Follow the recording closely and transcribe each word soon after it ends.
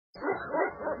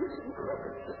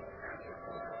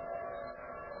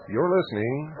You're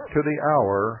listening to the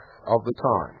Hour of the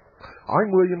Time.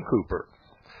 I'm William Cooper.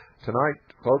 Tonight,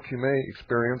 folks, you may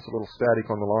experience a little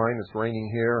static on the line. It's raining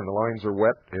here and the lines are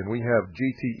wet. And we have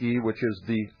GTE, which is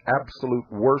the absolute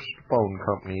worst phone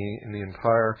company in the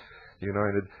entire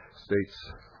United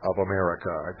States of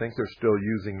America. I think they're still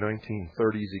using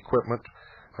 1930s equipment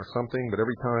or something, but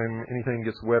every time anything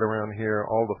gets wet around here,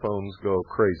 all the phones go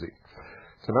crazy.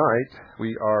 Tonight,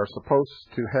 we are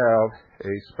supposed to have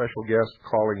a special guest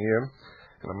calling in,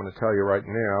 and I'm going to tell you right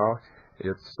now,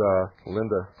 it's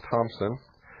Linda Thompson,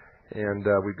 and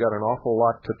we've got an awful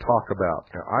lot to talk about.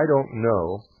 Now, I don't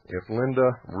know if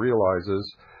Linda realizes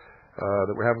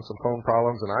that we're having some phone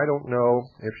problems, and I don't know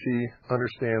if she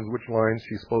understands which lines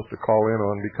she's supposed to call in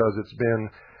on, because it's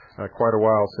been quite a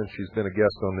while since she's been a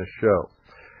guest on this show.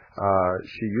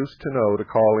 She used to know to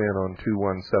call in on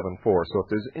 2174. So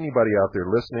if there's anybody out there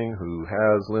listening who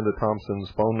has Linda Thompson's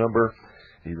phone number,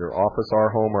 either office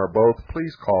or home or both,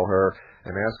 please call her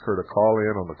and ask her to call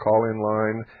in on the call-in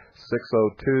line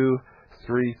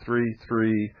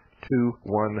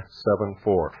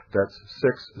 602-333-2174. That's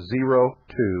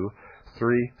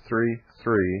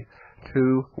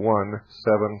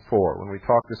 602-333-2174. When we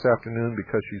talked this afternoon,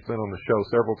 because she's been on the show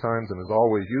several times and has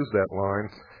always used that line,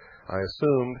 I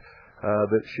assumed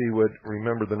that she would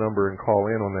remember the number and call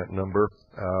in on that number,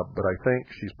 but I think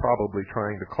she's probably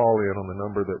trying to call in on the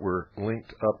number that we're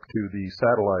linked up to the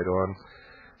satellite on.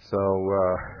 So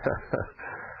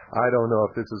I don't know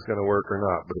if this is going to work or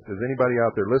not, but if there's anybody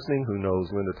out there listening who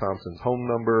knows Linda Thompson's home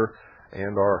number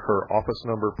and or her office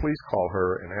number, please call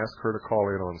her and ask her to call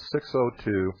in on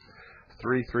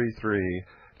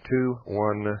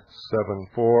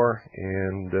 602-333-2174,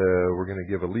 and we're going to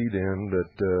give a lead-in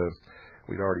that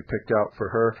we'd already picked out for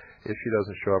her. If she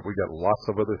doesn't show up, we got lots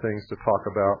of other things to talk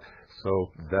about,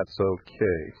 so that's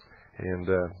okay. And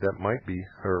that might be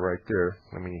her right there.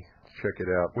 Let me check it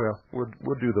out. Well,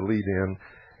 we'll do the lead-in,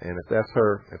 and if that's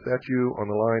her, if that's you on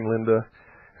the line, Linda,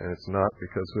 and it's not,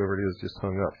 because whoever it is just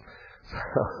hung up. So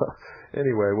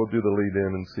anyway, we'll do the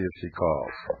lead-in and see if she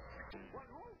calls.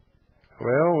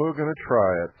 Well, we're going to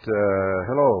try it.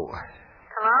 Hello.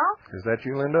 Hello? Is that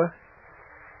you, Linda?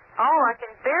 Oh, I can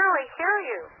barely hear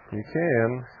you. You can.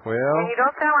 Well. And you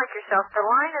don't sound like yourself. The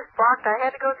line is blocked. I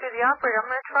had to go through the operator. I'm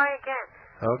going to try again.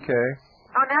 Okay.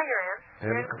 Oh, now you're in.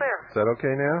 You're in clear. Is that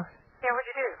okay now? Yeah, what'd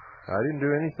you do? I didn't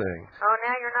do anything. Oh,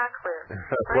 now you're not clear.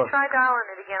 Let me try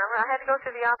dialing it again. I had to go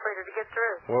through the operator to get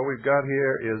through. What we've got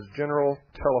here is General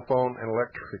Telephone and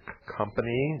Electric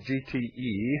Company,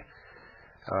 GTE.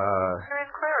 You're in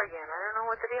clear again. I don't know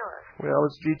what the deal is. Well,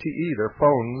 it's GTE. Their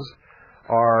phones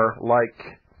are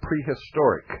like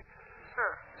prehistoric.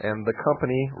 And the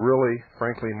company really,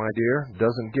 frankly, my dear,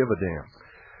 doesn't give a damn.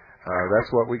 That's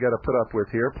what we got to put up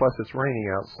with here. Plus, it's raining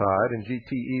outside, and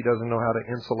GTE doesn't know how to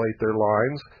insulate their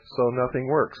lines, so nothing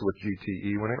works with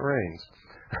GTE when it rains.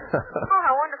 Oh,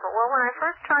 how wonderful. Well, when I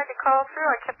first tried to call through,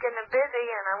 I kept getting busy,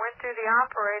 and I went through the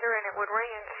operator, and it would ring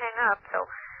and hang up. So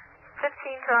 15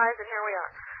 tries, and here we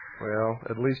are. Well,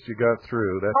 at least you got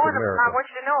through. That's and America. I want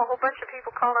you to know a whole bunch of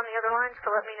people called on the other lines to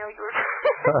let me know you were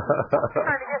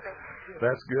trying to get me.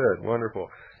 That's good. Wonderful.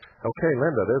 Okay,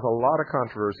 Linda, there's a lot of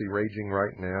controversy raging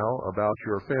right now about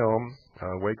your film,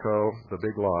 Waco, The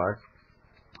Big Lie.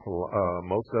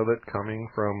 Most of it coming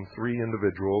from three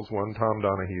individuals, one Tom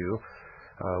Donahue,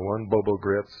 one Bobo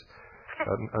Grits,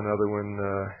 another one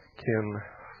Ken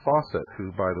Fawcett,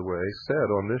 who, by the way,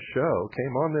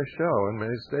 came on this show and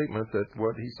made a statement that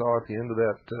what he saw at the end of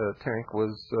that tank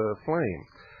was flame.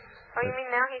 Oh, you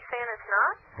mean now he's saying it's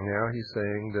not? Now he's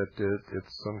saying that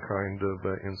it's some kind of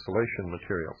insulation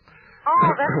material.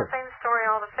 Oh, that's the same story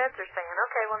all the feds are saying.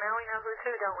 Okay, well, now we know who's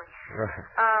who, don't we? Right.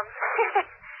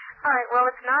 All right, well,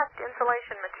 it's not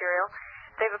insulation material.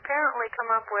 They've apparently come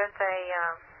up with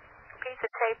a piece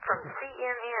of tape from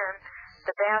CNN,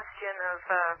 the bastion of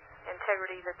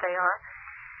integrity that they are,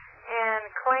 and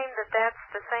claim that that's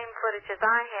the same footage as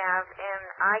I have, and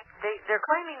they're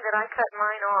claiming that I cut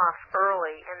mine off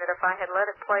early, and that if I had let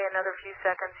it play another few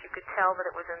seconds, you could tell that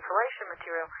it was insulation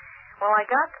material. Well, I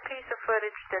got the piece of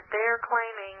footage that they're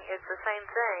claiming is the same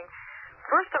thing.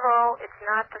 First of all, it's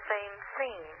not the same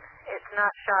scene. It's not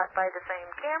shot by the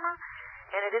same camera,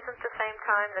 and it isn't the same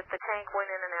time that the tank went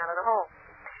in and out of the hole.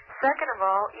 Second of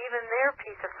all, even their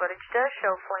piece of footage does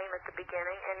show flame at the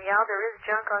beginning, and yeah, there is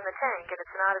junk on the tank, and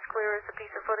it's not as clear as the piece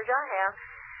of footage I have,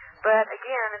 but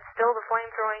again, it's still the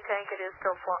flame-throwing tank, it is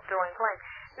still throwing flame.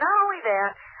 Not only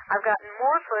that, I've gotten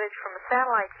more footage from a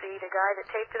satellite feed, a guy that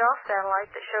taped it off satellite,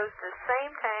 that shows the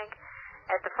same tank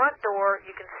at the front door.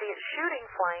 You can see it shooting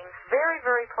flames very,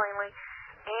 very plainly,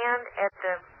 and at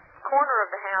the corner of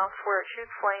the house where it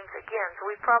shoots flames again. So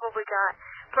we've probably got,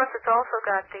 plus it's also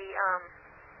got the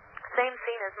same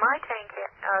scene as my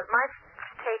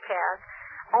tape has,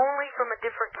 only from a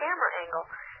different camera angle.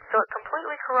 So it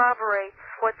completely corroborates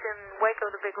what's in Waco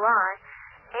the Big Lie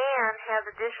and has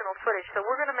additional footage. So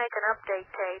we're going to make an update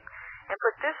tape and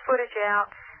put this footage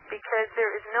out because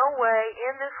there is no way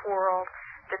in this world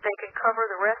that they can cover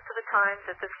the rest of the times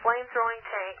that this flame-throwing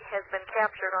tank has been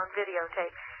captured on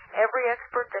videotape. Every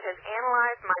expert that has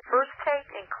analyzed my first tape,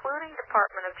 including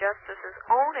Department of Justice's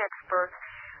own experts,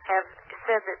 have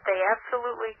said that they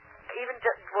absolutely,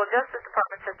 Justice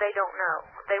Department said they don't know.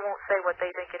 They won't say what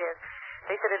they think it is.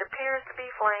 They said it appears to be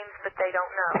flames, but they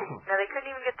don't know. Now, they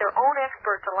couldn't even get their own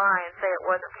expert to lie and say it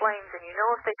wasn't flames, and you know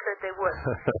if they could, they would.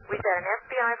 We've had an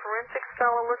FBI forensics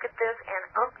fellow look at this, and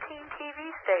umpteen TV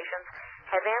stations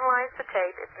have analyzed the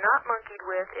tape. It's not monkeyed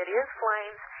with. It is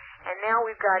flames, and now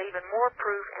we've got even more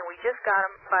proof, and we just got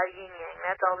them by yin-yang.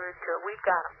 That's all there is to it. We've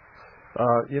got them.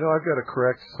 I've got to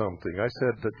correct something. I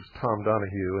said that was Tom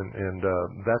Donahue, and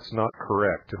that's not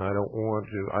correct. And I don't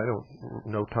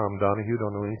know Tom Donahue,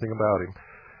 don't know anything about him.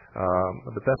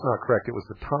 But that's not correct. It was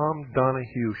the Tom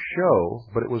Donahue show,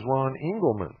 but it was Ron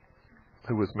Engelman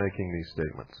who was making these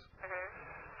statements.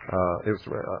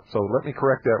 So let me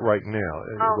correct that right now.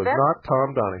 It was not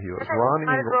Tom Donahue. It was Ron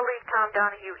Engelman. Might as well leave Tom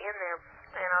Donahue in there,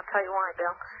 and I'll tell you why,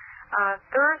 Bill.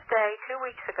 Thursday, 2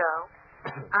 weeks ago,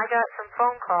 I got some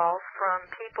phone calls from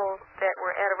people that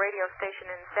were at a radio station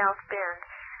in South Bend.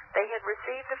 They had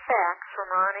received a fax from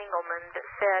Ron Engelman that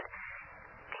said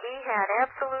he had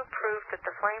absolute proof that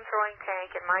the flame-throwing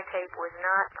tank in my tape was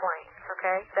not flames,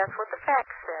 okay? That's what the fax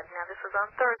said. Now, this was on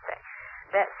Thursday.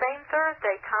 That same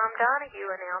Thursday, Tom Donahue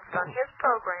announced on his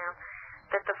program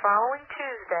that the following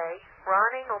Tuesday,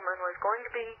 Ron Engelman was going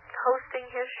to be hosting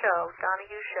his show,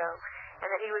 Donahue's show, and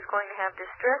that he was going to have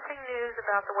distressing news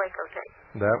about the Waco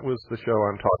tape. That was the show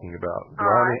I'm talking about.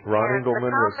 Ron Engelman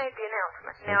Tom made the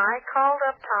announcement. Now, I called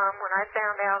up Tom when I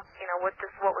found out,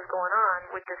 what was going on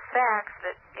with this fax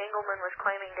that Engelman was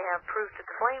claiming to have proof that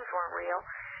the flames weren't real,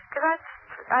 because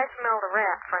I smelled a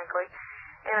rat, frankly.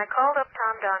 And I called up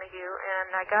Tom Donahue,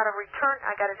 and I got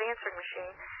his answering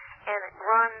machine, and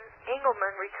Ron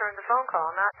Engelman returned the phone call,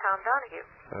 not Tom Donahue.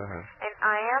 And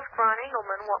I asked Ron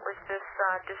Engelman what was this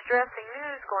distressing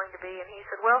news going to be, and he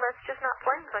said, well, that's just not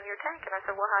flames on your tank. And I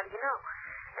said, well, how do you know?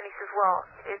 And he says, well,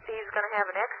 he's going to have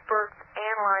an expert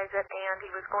analyze it, and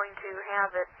he was going to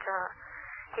have it,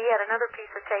 he had another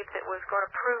piece of tape that was going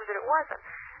to prove that it wasn't.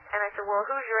 And I said, well,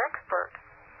 who's your expert?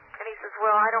 And he says,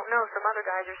 well, I don't know. Some other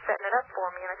guys are setting it up for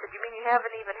me. And I said, you mean you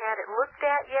haven't even had it looked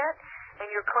at yet?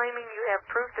 And you're claiming you have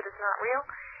proof that it's not real?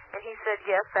 And he said,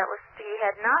 yes, he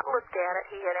had not looked at it.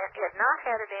 He had not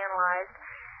had it analyzed.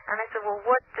 And I said, well,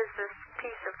 what does this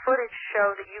piece of footage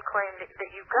show that you claim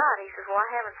that you got? He says, well, I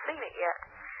haven't seen it yet.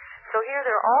 So here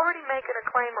they're already making a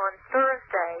claim on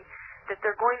Thursday that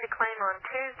they're going to claim on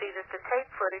Tuesday that the tape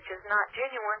footage is not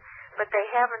genuine, but they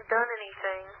haven't done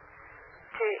anything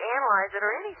to analyze it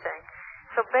or anything.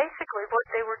 So basically what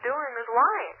they were doing was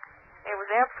lying. It was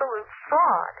absolute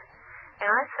fraud. And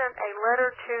I sent a letter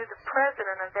to the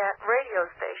president of that radio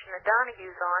station that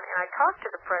Donahue's on, and I talked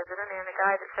to the president and the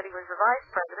guy that said he was the vice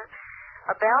president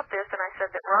about this, and I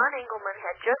said that Ron Engelman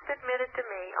had just admitted to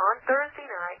me on Thursday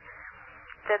night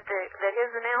that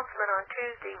his announcement on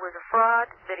Tuesday was a fraud,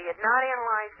 that he had not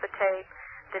analyzed the tape,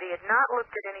 that he had not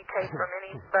looked at any tape from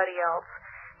anybody else,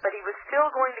 but he was still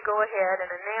going to go ahead and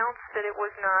announce that it was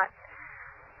not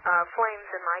flames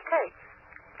in my tape.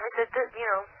 I said,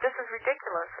 this is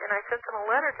ridiculous. And I sent them a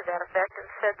letter to that effect and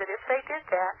said that if they did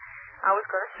that, I was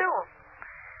going to sue them.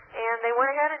 And they went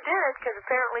ahead and did it because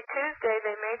apparently Tuesday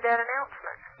they made that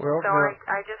announcement. Well, so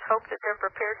I just hope that they're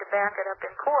prepared to back it up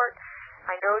in court.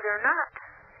 I know they're not.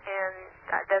 And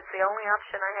that's the only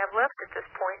option I have left at this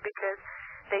point because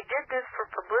they did this for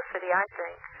publicity, I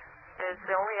think. Is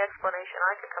the only explanation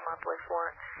I could come up with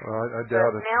for it. Well, I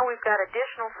doubt it. Now we've got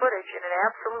additional footage, and it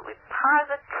absolutely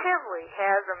positively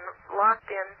has them locked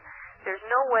in. There's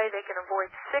no way they can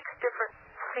avoid 6 different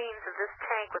scenes of this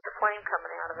tank with the flame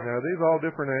coming out of it. Now, are these all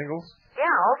different angles?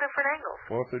 Yeah, all different angles.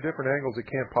 Well, if they're different angles, it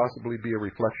can't possibly be a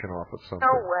reflection off of something.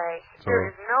 No way.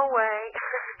 There is no way.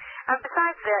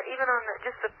 Besides that, even on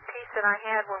just the piece that I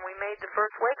had when we made the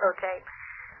first Waco tape,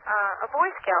 a Boy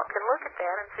Scout can look at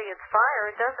that and see it's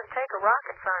fire. It doesn't take a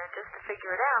rocket scientist to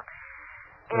figure it out.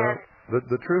 And well,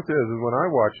 the truth is when I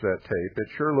watch that tape, it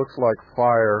sure looks like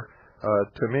fire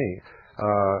to me.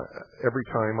 Every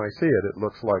time I see it, it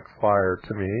looks like fire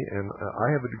to me. And I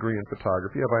have a degree in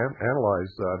photography. I've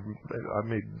analyzed, I've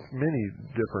made many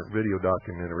different video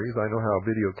documentaries. I know how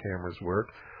video cameras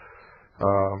work.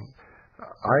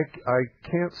 I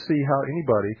can't see how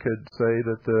anybody could say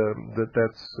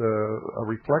that's a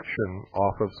reflection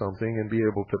off of something and be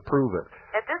able to prove it.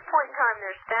 At this point in time,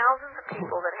 there's thousands of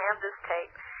people that have this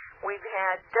tape. We've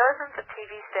had dozens of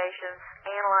TV stations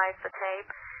analyze the tape.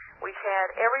 We've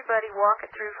had everybody walk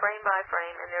it through frame by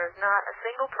frame, and there is not a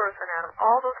single person out of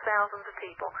all those thousands of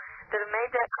people that have made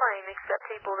that claim except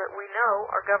people that we know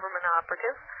are government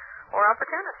operatives or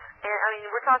opportunists. And, I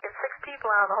mean, we're talking 6 people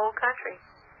out of the whole country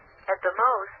at the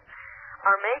most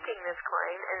are making this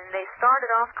claim, and they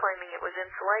started off claiming it was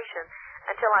insulation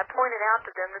until I pointed out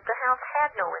to them that the house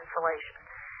had no insulation.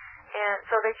 And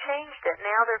so they changed it.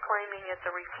 Now they're claiming it's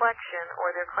a reflection,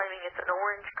 or they're claiming it's an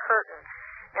orange curtain.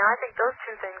 Now, I think those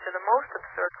two things are the most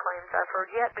absurd claims I've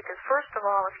heard yet, because first of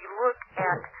all, if you look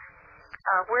at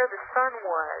where the sun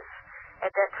was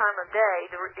at that time of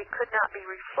day, it could not be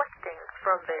reflecting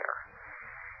from there.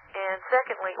 And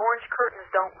secondly, orange curtains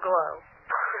don't glow.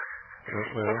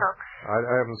 Well, you know? I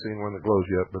haven't seen one that glows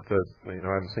yet, but I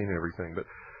haven't seen everything. But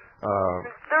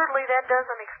thirdly, that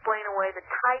doesn't explain away the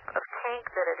type of tank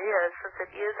that it is,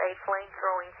 since it is a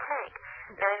flame-throwing tank.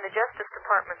 Now, in the Justice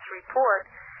Department's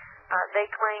report, they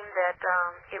claim that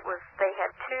they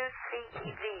had 2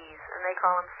 CEVs, and they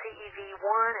call them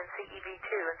CEV-1 and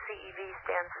CEV-2, and CEV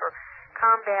stands for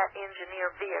Combat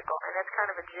Engineer Vehicle, and that's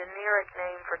kind of a generic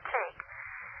name for tank.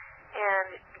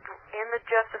 And in the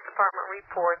Justice Department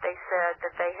report, they said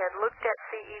that they had looked at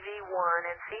CEV-1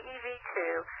 and CEV-2,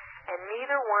 and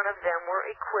neither one of them were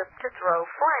equipped to throw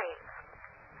flames.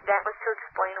 That was to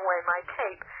explain away my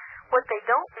tape. What they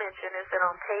don't mention is that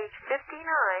on page 59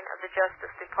 of the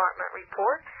Justice Department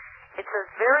report, it says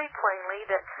very plainly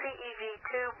that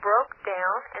CEV-2 broke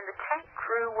down and the tank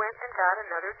crew went and got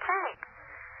another tank.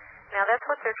 Now, that's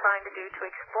what they're trying to do to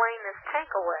explain this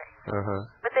tank away.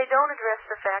 But they don't address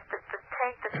the fact that the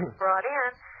tank that's brought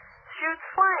in shoots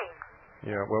flames.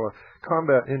 Yeah, well, a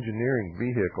combat engineering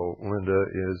vehicle, Linda,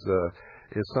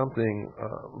 is something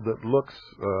that looks,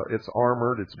 it's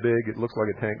armored, it's big, it looks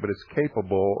like a tank, but it's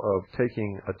capable of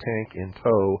taking a tank in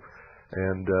tow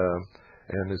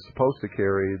and is supposed to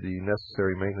carry the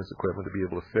necessary maintenance equipment to be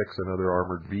able to fix another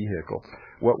armored vehicle.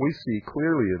 What we see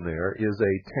clearly in there is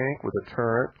a tank with a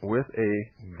turret with a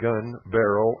gun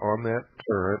barrel on that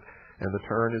turret, and the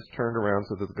turret is turned around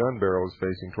so that the gun barrel is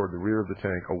facing toward the rear of the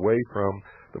tank, away from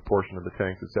the portion of the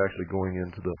tank that's actually going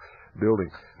into the building.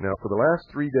 Now, for the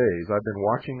last 3 days, I've been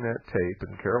watching that tape,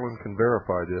 and Carolyn can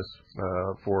verify this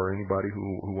for anybody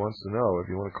who wants to know, if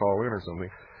you want to call in or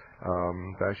something.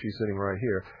 In fact, she's sitting right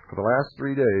here. For the last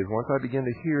 3 days, once I begin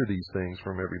to hear these things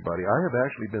from everybody, I have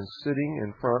actually been sitting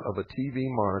in front of a TV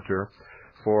monitor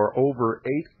for over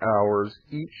 8 hours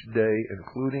each day,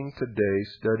 including today,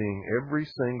 studying every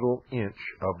single inch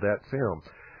of that film.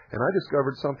 And I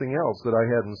discovered something else that I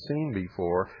hadn't seen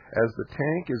before. As the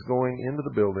tank is going into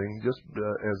the building,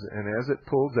 as it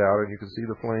pulls out, and you can see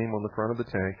the flame on the front of the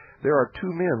tank, there are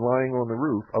 2 men lying on the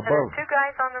roof above. There's 2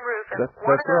 guys on the roof, and that's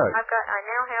right. I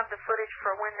now have the footage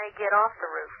for when they get off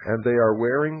the roof. And they are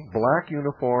wearing black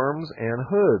uniforms and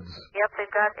hoods. Yep,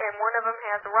 and one of them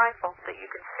has a rifle that you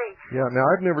can see. Yeah, now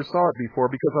I've never saw it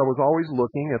before because I was always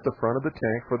looking at the front of the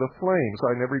tank for the flames.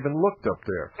 I never even looked up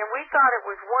there. And we thought it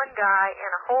was one guy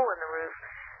and a hole in the roof,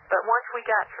 but once we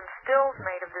got some stills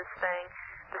made of this thing,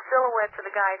 the silhouettes of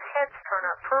the guys' heads turn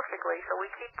up perfectly, so we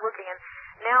keep looking, and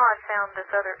now I've found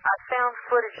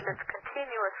footage that's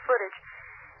continuous footage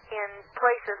in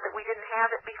places that we didn't have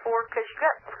it before, because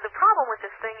the problem with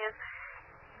this thing is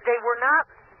they were not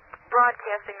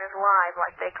broadcasting this live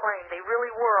like they claimed. They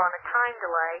really were on a time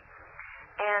delay,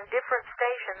 and different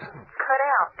stations cut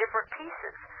out different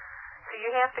pieces. So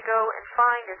you have to go and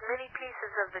find as many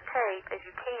pieces of the tape as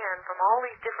you can from all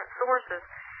these different sources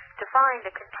to find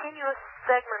a continuous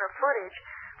segment of footage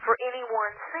for any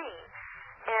one scene.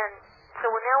 And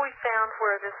so now we've found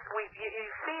where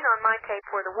you've seen on my tape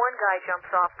where the one guy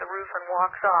jumps off the roof and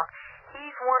walks off.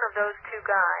 He's one of those 2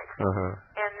 guys.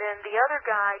 And then the other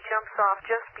guy jumps off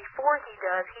just before he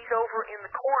does. He's over in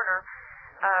the corner.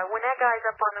 When that guy's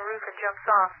up on the roof and jumps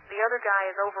off, the other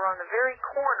guy is over on the very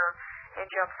corner and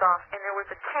jumps off. And there was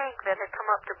a tank that had come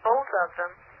up to both of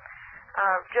them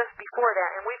just before that.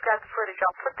 And we've got the footage.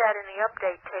 I'll put that in the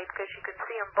update tape because you can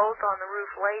see them both on the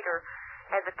roof later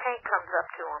as the tank comes up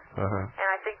to them. And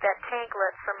I think that tank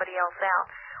lets somebody else out.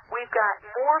 We've got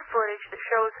more footage that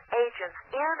shows agents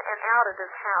in and out of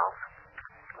this house.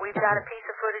 We've got a piece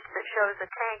of footage that shows the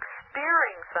tank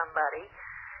spearing somebody.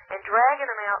 and dragging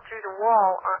them out through the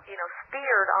wall,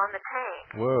 speared on the tank.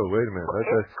 Whoa, wait a minute.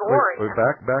 It's gory. Wait,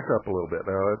 back up a little bit.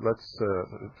 Let's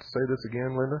say this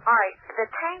again, Linda. All right, the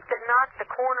tank that knocked the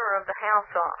corner of the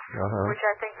house off, which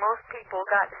I think most people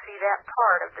got to see that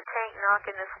part of the tank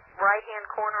knocking this right-hand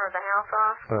corner of the house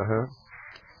off.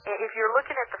 If you're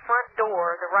looking at the front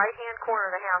door, the right-hand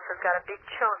corner of the house has got a big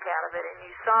chunk out of it, and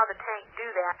you saw the tank do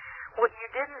that. What you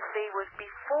didn't see was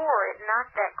before it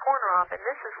knocked that corner off, and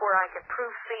this is where I can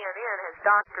prove CNN has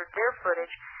doctored their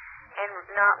footage and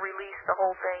not released the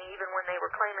whole thing, even when they were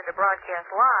claiming to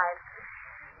broadcast live,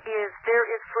 is there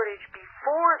is footage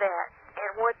before that,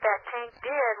 and what that tank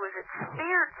did was it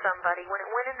speared somebody. When it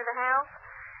went into the house,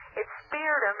 it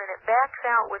speared them, and it backs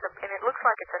out and it looks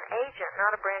like it's an agent,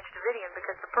 not a Branch Davidian,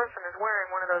 because the person is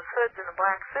wearing one of those hoods and a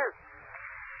black suit.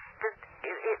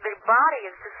 The body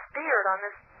is just speared on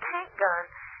this tank gun,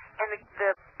 and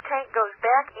the tank goes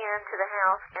back into the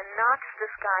house and knocks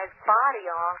this guy's body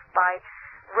off by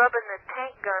rubbing the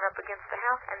tank gun up against the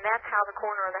house, and that's how the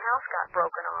corner of the house got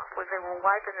broken off, was they were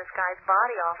wiping this guy's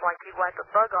body off like you'd wipe a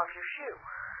bug off your shoe.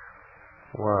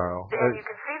 Wow. And you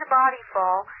can see the body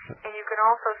fall, and you can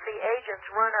also see agents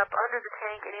run up under the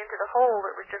tank and into the hole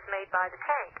that was just made by the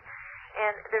tank.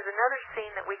 And there's another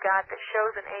scene that we got that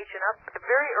shows an agent up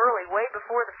very early, way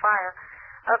before the fire,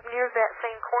 up near that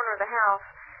same corner of the house.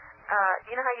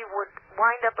 You know how you would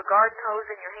wind up a garden hose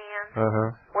in your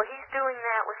hand? Well, he's doing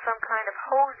that with some kind of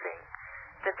hosing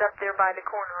that's up there by the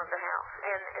corner of the house.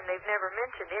 And they've never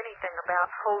mentioned anything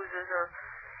about hoses or,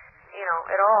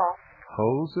 at all.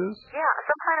 Hoses? Yeah,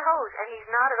 some kind of hose. And he's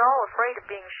not at all afraid of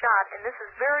being shot. And this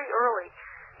is very early,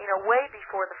 way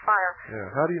before the fire.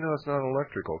 Yeah. How do you know it's not an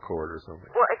electrical cord or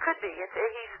something? Well, it could be.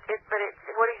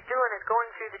 What he's doing is going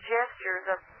through the gestures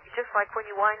of, just like when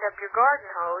you wind up your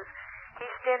garden hose,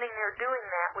 he's standing there doing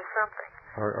that with something.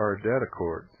 Or a data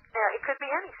cord. Yeah, it could be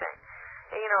anything.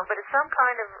 But it's some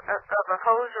kind of a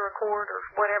hose or a cord or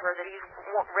whatever that he's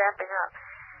wrapping up.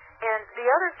 And the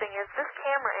other thing is, this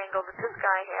camera angle that this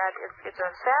guy had, it's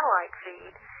a satellite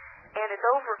feed, and it's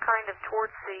over kind of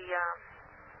towards the,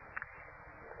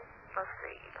 let's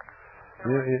see.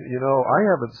 I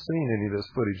haven't seen any of this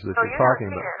footage that you're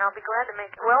talking about. Oh, you haven't seen it, and I'll be glad to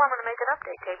I'm going to make an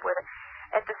update tape with it.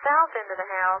 At the south end of the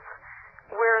house,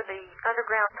 where the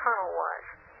underground tunnel was,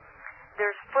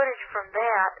 there's footage from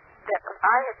that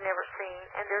I had never seen,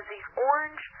 and there's these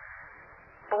orange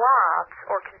blobs,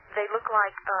 or they look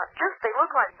like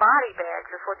body bags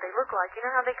is what they look like. You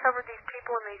know how they covered these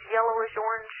people in these yellowish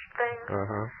orange things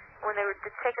when they were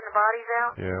taking the bodies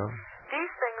out? Yeah.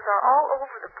 These things are all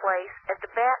over the place at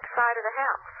the back side of the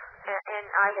house, and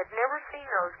I had never seen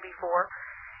those before,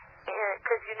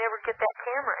 because you never get that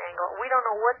camera angle. We don't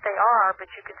know what they are, but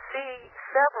you can see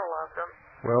several of them.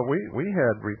 Well, we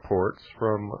had reports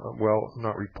from,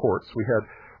 not reports. We had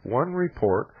one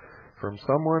report from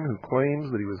someone who claims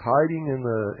that he was hiding in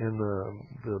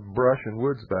the brush and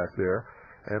woods back there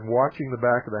and watching the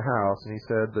back of the house, and he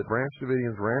said that Branch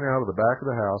Davidians ran out of the back of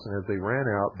the house, and as they ran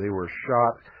out, they were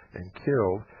shot and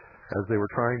killed as they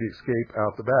were trying to escape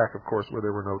out the back, of course, where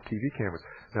there were no TV cameras.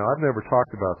 Now, I've never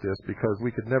talked about this because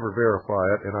we could never verify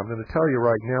it, and I'm going to tell you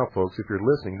right now, folks, if you're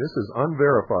listening, this is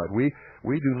unverified.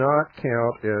 We do not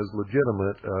count as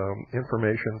legitimate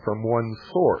information from one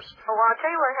source. Well, I'll tell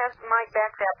you what might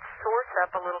back that source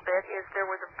up a little bit is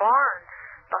there was a barn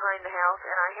behind the house,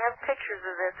 and I have pictures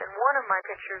of this, and one of my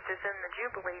pictures is in the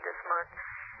Jubilee this month,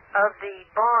 of the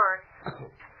barn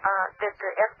that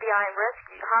the FBI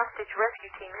hostage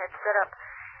rescue team had set up.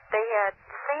 They had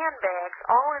sandbags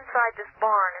all inside this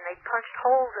barn, and they punched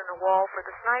holes in the wall for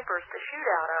the snipers to shoot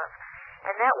out of.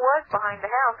 And that was behind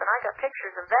the house, and I got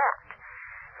pictures of that.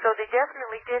 So they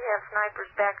definitely did have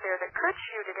snipers back there that could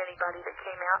shoot at anybody that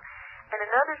came out. And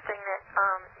another thing that,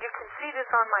 you can see this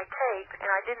on my tape, and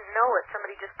I didn't know it,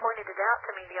 somebody just pointed it out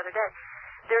to me the other day.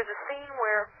 There's a scene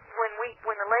where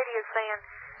when the lady is saying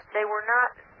they were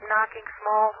not knocking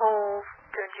small holes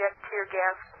to inject tear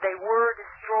gas, they were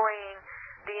destroying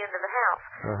the end of the house.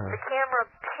 The camera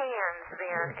pans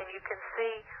then, and you can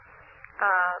see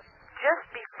just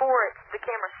before the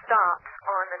camera stops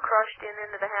on the crushed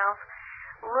end of the house,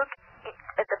 look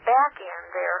at the back end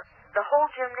there. The whole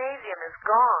gymnasium is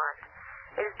gone.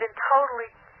 It has been totally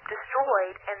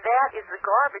destroyed, and that is the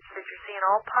garbage that you're seeing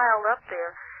all piled up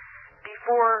there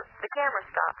before the camera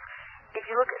stops. If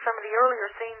you look at some of the earlier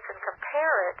scenes and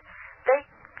compare it, they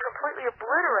completely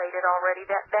obliterated already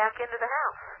that back end of the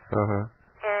house.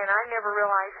 And I never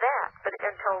realized that, but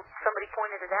until somebody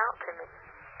pointed it out to me.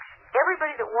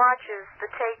 Everybody that watches the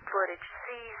tape footage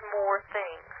sees more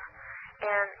things.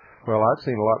 And Well, I've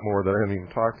seen a lot more that I haven't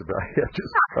even talked about yet.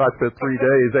 I spent 3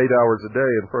 days, 8 hours a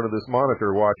day in front of this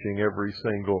monitor watching every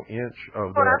single inch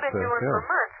of what that. I've been doing for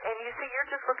months. And you see,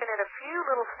 you're just looking at a few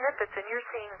little snippets, and you're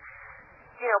seeing,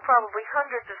 probably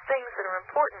hundreds of things that are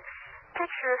important.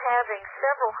 Picture having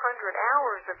several hundred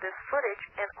hours of this footage,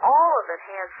 and all of it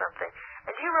has something.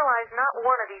 And you realize not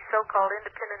one of these so-called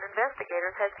independent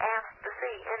investigators has asked to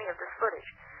see any of this footage.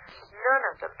 None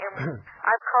of them. And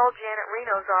I've called Janet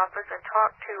Reno's office and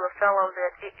talked to a fellow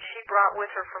that she brought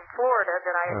with her from Florida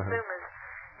that I assume is,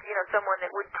 someone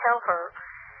that would tell her,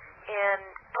 and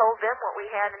told them what we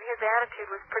had, and his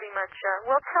attitude was pretty much,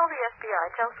 well, tell the FBI,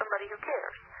 tell somebody who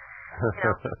cares.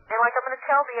 And like I'm going to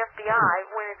tell the FBI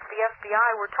when it's the FBI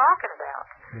we're talking about.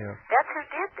 Yeah. That's who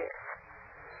did this.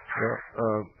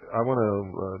 Well, I want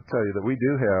to tell you that we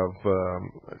do have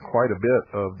quite a bit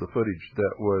of the footage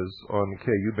that was on the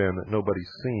KU band that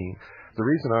nobody's seen. The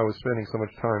reason I was spending so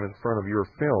much time in front of your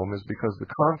film is because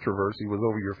the controversy was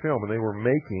over your film, and they were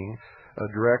making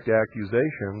direct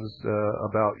accusations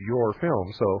about your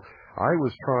film. So I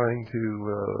was trying to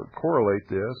correlate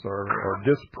this or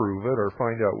disprove it or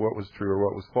find out what was true or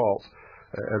what was false,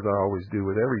 as I always do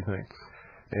with everything.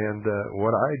 And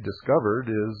what I discovered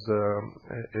is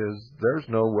there's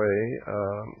no way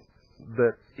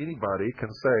that anybody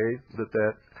can say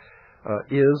that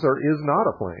is or is not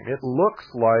a flame. It looks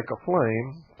like a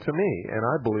flame to me, and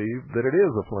I believe that it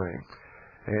is a flame.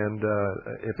 And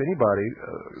if anybody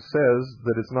says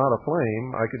that it's not a flame,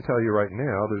 I can tell you right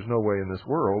now there's no way in this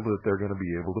world that they're going to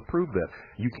be able to prove that.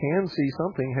 You can see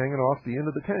something hanging off the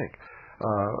end of the tank.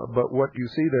 But what you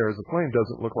see there as a flame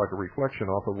doesn't look like a reflection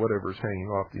off of whatever's hanging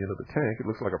off the end of the tank. It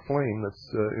looks like a flame that's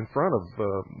in front of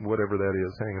whatever that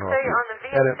is hanging off. On the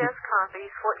VHS copies,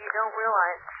 what you don't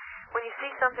realize, when you see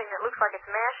something that looks like it's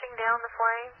mashing down the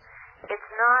flame, it's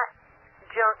not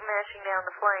junk mashing down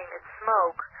the flame, it's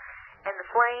smoke. And the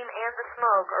flame and the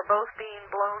smoke are both being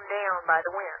blown down by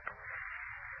the wind.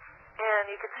 And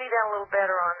you can see that a little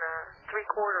better on the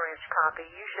 3/4-inch copy.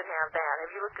 You should have that. Have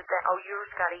you looked at that? Oh, yours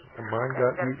got eaten. Mine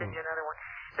got eaten. Send you another one.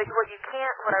 But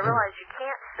what I realize you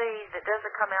can't see that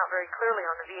doesn't come out very clearly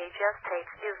on the VHS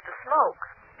tapes is the smoke.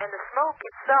 And the smoke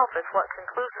itself is what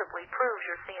conclusively proves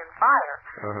you're seeing fire,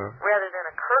 rather than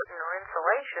a curtain or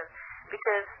insulation,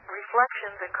 because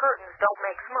reflections and curtains don't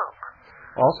make smoke.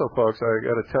 Also, folks, I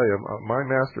got to tell you, my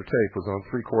master tape was on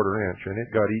 3/4-inch, and it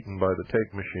got eaten by the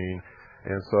tape machine.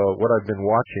 And so what I've been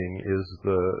watching is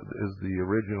the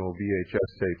original VHS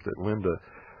tape that Linda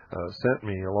sent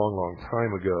me a long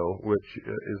time ago, which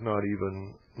is not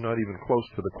even close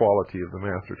to the quality of the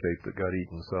master tape that got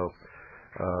eaten. So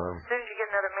as soon as you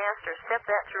get another master, step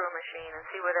that through a machine and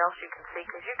see what else you can see,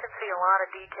 because you can see a lot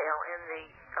of detail in the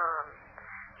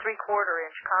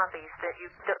 3/4-inch copies that you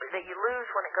lose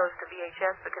when it goes to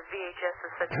VHS, because VHS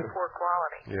is such a poor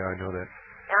quality. Yeah, I know that.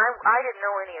 And I didn't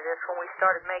know any of this when we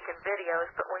started making videos,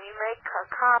 but when you make a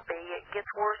copy, it gets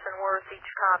worse and worse each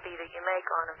copy that you make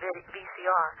on a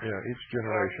VCR. Yeah, each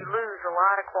generation. And you lose a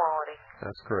lot of quality.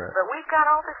 That's correct. But we've got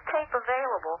all this tape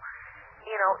available,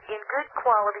 in good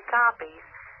quality copies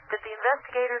that the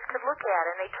investigators could look at,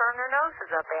 and they turn their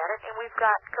noses up at it, and we've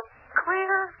got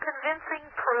clear, convincing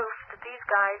proof that these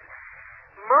guys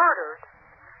murdered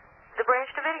the Branch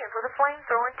Davidians with a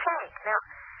flamethrowing tank. Now,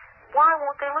 why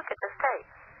won't they look at this tape?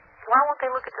 Why won't they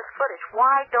look at this footage?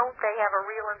 Why don't they have a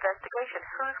real investigation?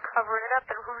 Who's covering it up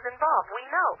and who's involved? We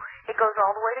know. It goes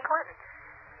all the way to Clinton.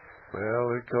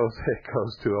 Well, it goes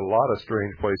to a lot of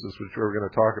strange places, which we're going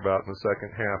to talk about in the second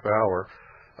half hour.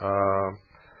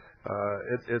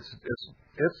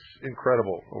 It's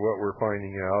incredible what we're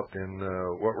finding out, and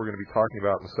what we're going to be talking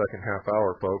about in the second half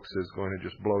hour, folks, is going to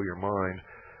just blow your mind.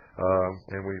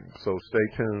 So stay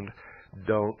tuned.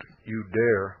 Don't you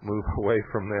dare move away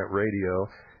from that radio.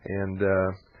 And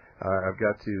I've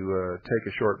got to take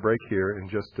a short break here in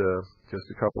just a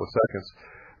couple of seconds.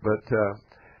 But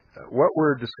what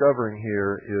we're discovering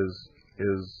here is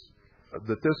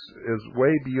that this is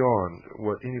way beyond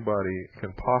what anybody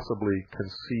can possibly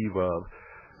conceive of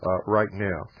right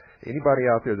now. Anybody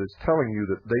out there that's telling you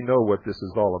that they know what this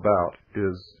is all about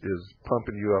is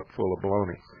pumping you up full of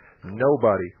baloney.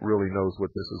 Nobody really knows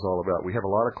what this is all about. We have a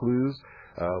lot of clues.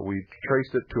 We've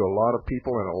traced it to a lot of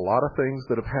people and a lot of things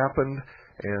that have happened,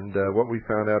 and what we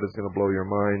found out is going to blow your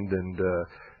mind. And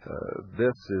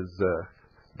this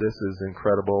is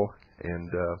incredible, and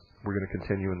we're going to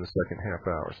continue in the second half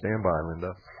hour. Stand by,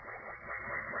 Linda.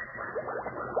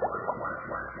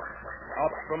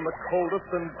 Up from the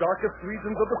coldest and darkest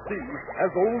regions of the sea,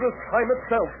 as old as time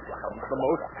itself, comes the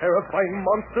most terrifying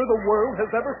monster the world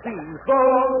has ever seen. The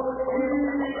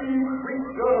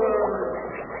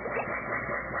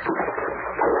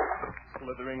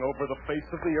Slithering over the face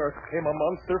of the earth came a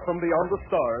monster from beyond the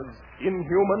stars,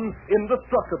 inhuman,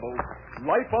 indestructible.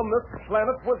 Life on this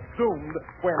planet was doomed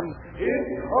when it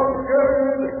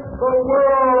conquered the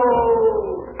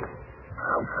world!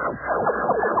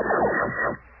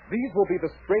 These will be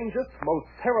the strangest, most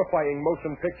terrifying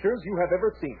motion pictures you have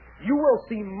ever seen. You will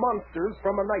see monsters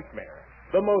from a nightmare.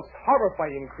 The most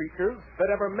horrifying creatures that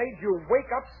ever made you wake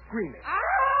up screaming.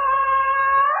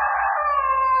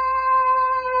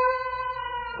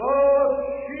 The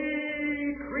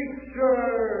She-Creature!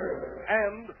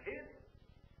 And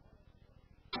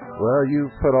well,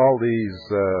 you've put all these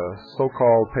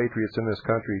so-called patriots in this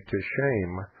country to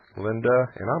shame, Linda,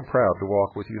 and I'm proud to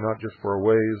walk with you, not just for a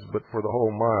ways, but for the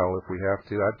whole mile if we have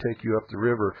to. I'd take you up the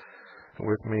river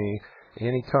with me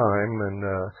any time, and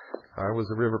I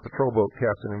was a river patrol boat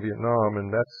captain in Vietnam,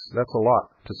 and that's a lot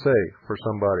to say for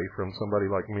somebody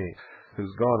like me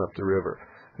who's gone up the river.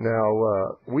 Now,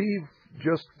 we've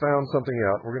just found something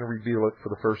out. We're going to reveal it for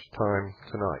the first time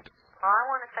tonight. Well, I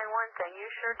want to say one thing. You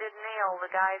sure did nail the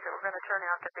guys that were going to turn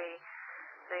out to be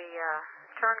the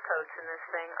turncoats in this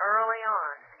thing early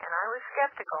on, and I was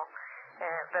skeptical,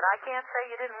 but I can't say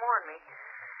you didn't warn me.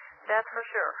 That's for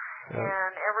sure.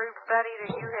 And everybody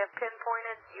that you have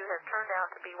pinpointed, you have turned out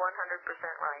to be 100%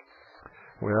 right.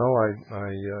 Well,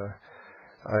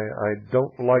 I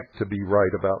don't like to be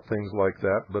right about things like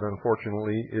that, but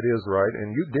unfortunately it is right.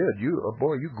 And you did.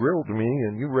 You grilled me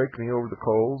and you raked me over the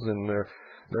coals, and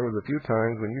there was a few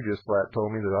times when you just flat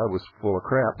told me that I was full of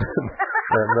crap.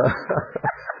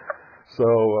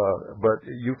 But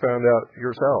you found out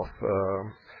yourself.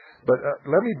 But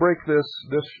let me break this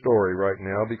story right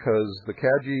now, because the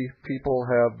Kaji people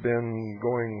have been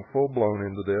going full-blown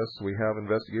into this. We have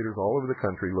investigators all over the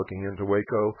country looking into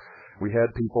Waco. We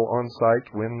had people on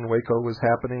site when Waco was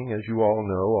happening, as you all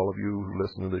know, all of you who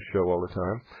listen to this show all the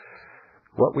time.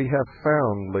 What we have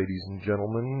found, ladies and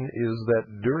gentlemen, is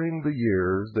that during the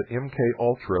years that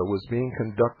MKUltra was being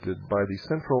conducted by the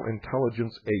Central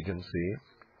Intelligence Agency,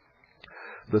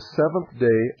 the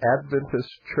Seventh-day Adventist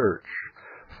Church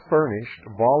furnished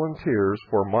volunteers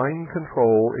for mind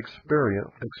control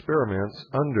experiments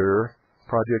under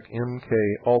Project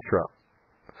MKUltra.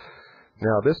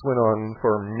 Now, this went on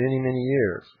for many, many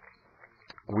years.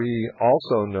 We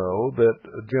also know that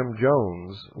Jim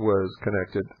Jones was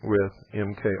connected with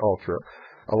MKUltra,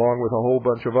 along with a whole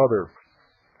bunch of other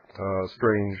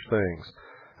strange things.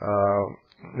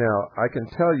 Now, I can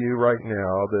tell you right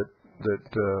now that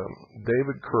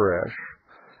David Koresh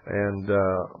and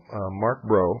Mark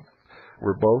Bro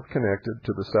were both connected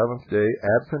to the Seventh-day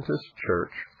Adventist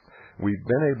Church. We've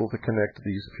been able to connect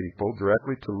these people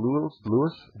directly to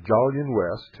Louis Jolyon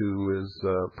West, who is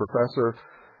professor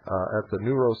at the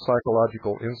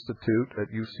Neuropsychological Institute at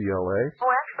UCLA.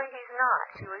 Oh, actually, he's not.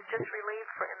 He was just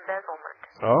relieved for embezzlement.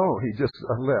 Oh, he just,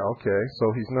 okay,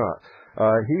 so he's not.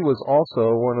 He was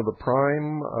also one of the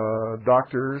prime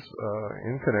doctors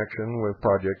in connection with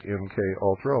Project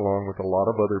MKUltra, along with a lot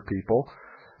of other people,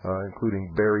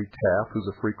 including Barry Taft, who's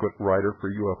a frequent writer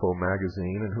for UFO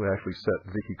Magazine, and who actually set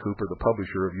Vicki Cooper, the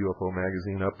publisher of UFO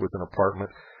Magazine, up with an apartment,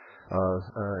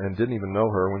 and didn't even know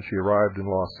her when she arrived in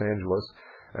Los Angeles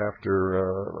after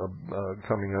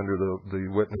coming under the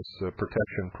witness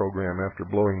protection program after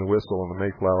blowing the whistle on the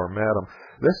Mayflower Madam.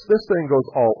 This thing goes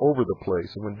all over the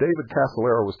place. And when David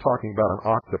Casolaro was talking about an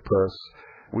octopus,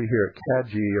 we here at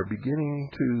Kaji are beginning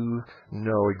to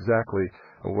know exactly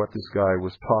what this guy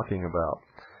was talking about.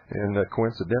 And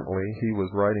coincidentally, he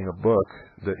was writing a book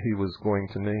that he was going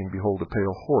to name Behold a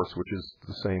Pale Horse, which is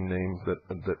the same name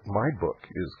that my book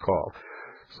is called.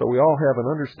 So we all have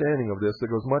an understanding of this that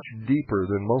goes much deeper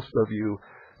than most of you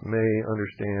may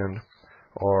understand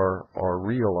or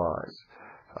realize.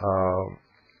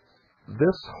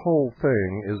 This whole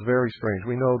thing is very strange.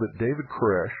 We know that David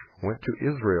Koresh went to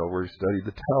Israel where he studied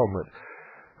the Talmud.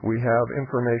 We have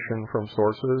information from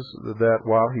sources that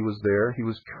while he was there, he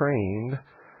was trained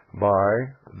by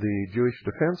the Jewish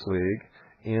Defense League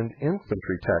in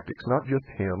infantry tactics. Not just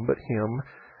him, but him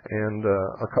and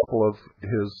a couple of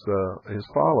his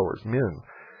followers, men,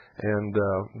 and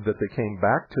that they came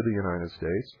back to the United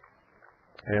States.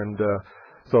 And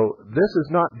so this is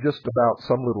not just about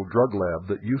some little drug lab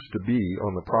that used to be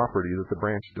on the property that the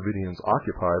Branch Davidians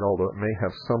occupied, although it may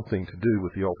have something to do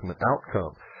with the ultimate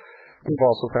outcome. We've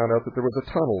also found out that there was a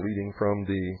tunnel leading from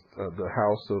the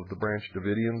house of the Branch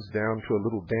Davidians down to a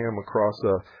little dam across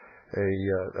a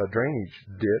drainage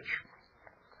ditch,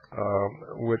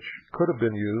 which could have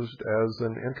been used as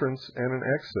an entrance and an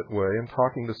exit way. And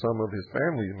talking to some of his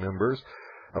family members,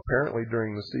 apparently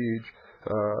during the siege,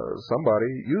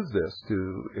 somebody used this to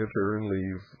enter and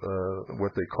leave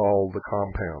what they call the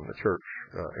compound, the church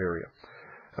area.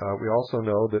 We also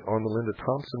know that on the Linda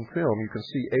Thompson film, you can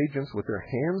see agents with their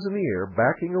hands in the air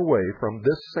backing away from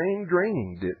this same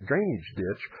drainage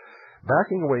ditch,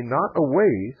 backing away not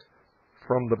away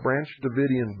from the Branch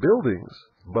Davidian buildings,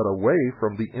 but away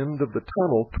from the end of the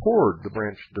tunnel toward the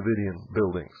Branch Davidian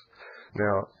buildings.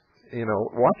 Now,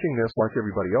 watching this like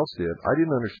everybody else did, I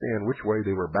didn't understand which way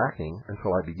they were backing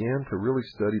until I began to really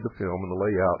study the film and the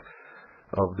layout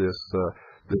of this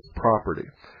property.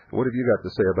 What have you got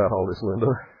to say about all this,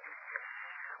 Linda?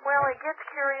 Well, it gets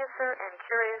curiouser and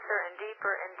curiouser and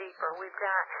deeper. We've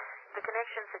got the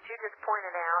connections that you just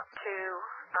pointed out to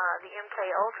the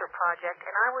MKUltra project,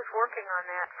 and I was working on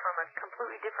that from a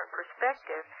completely different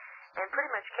perspective and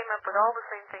pretty much came up with all the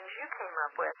same things you came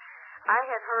up with. I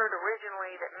had heard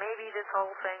originally that maybe this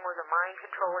whole thing was a mind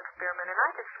control experiment, and I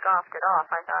just scoffed it off.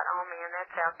 I thought, oh man,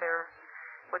 that's out there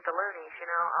with the loonies,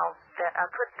 I'll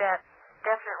put that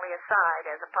definitely aside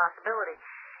as a possibility.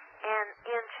 And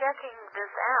in checking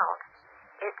this out,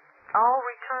 it all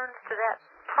returns to that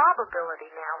probability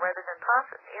now rather than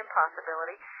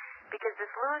impossibility, because this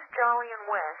Louis Jolyon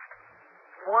West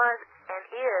was and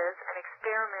is an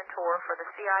experimenter for the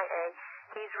CIA.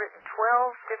 He's written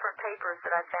 12 different papers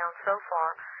that I've found so far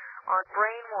on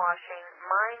brainwashing,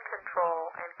 mind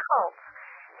control, and cults.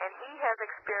 And he has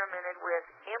experimented with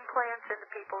implants into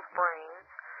people's brains,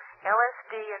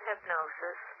 LSD and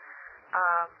hypnosis,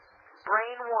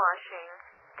 brainwashing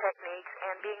techniques,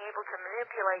 and being able to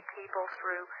manipulate people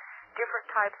through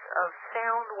different types of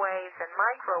sound waves and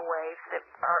microwaves that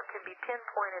can be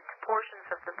pinpointed to portions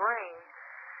of the brain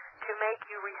to make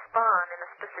you respond in a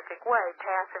specific way,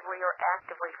 passively or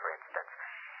actively, for instance.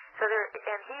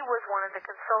 And he was one of the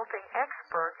consulting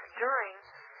experts during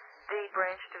the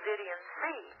Branch Davidian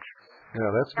siege.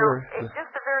 Yeah, that's just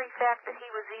the very fact that he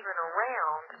was even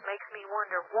around makes me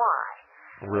wonder why.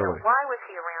 Really? Why was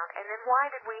he around? And then why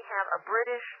did we have a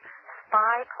British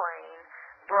spy plane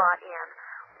brought in?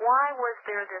 Why was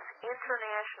there this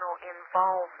international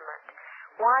involvement?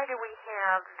 Why do we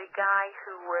have the guy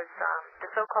who was the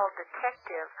so-called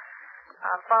detective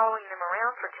following them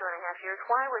around for 2.5 years?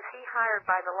 Why was he hired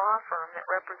by the law firm that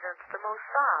represents the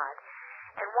Mossad?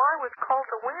 And why was Cult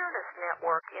Awareness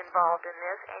Network involved in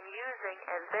this and using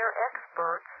as their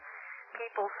experts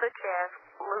people such as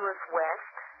Louis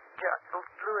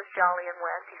Jolyon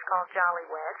West? He's called Jolly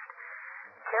West.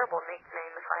 Terrible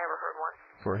nickname if I ever heard one.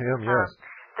 For him, yes.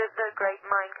 The great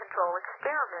mind control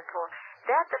experimenter.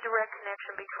 That's a direct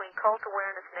connection between Cult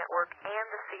Awareness Network and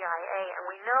the CIA, and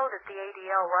we know that the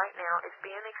ADL right now is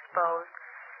being exposed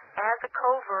as a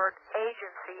covert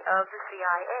agency of the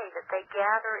CIA, that they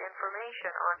gather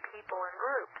information on people and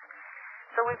groups.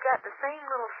 So we've got the same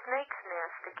little snake's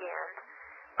nest again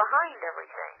behind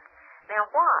everything. Now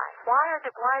why?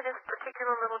 Why this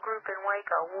particular little group in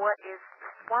Waco?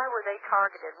 Why were they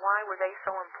targeted? Why were they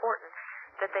so important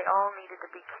that they all needed to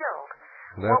be killed?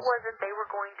 What was it they were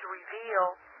going to reveal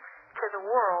to the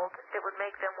world that would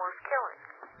make them worth killing?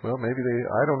 Well,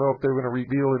 I don't know if they're going to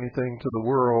reveal anything to the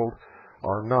world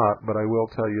or not, but I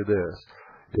will tell you this.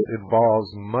 It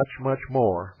involves much, much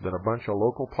more than a bunch of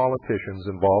local politicians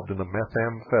involved in a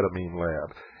methamphetamine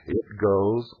lab. It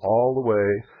goes all the way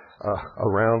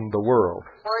around the world.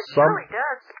 Well, it surely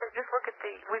does, because just look at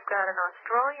we've got an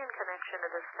Australian connection to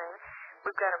this thing,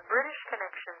 we've got a British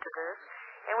connection to this,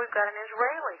 and we've got an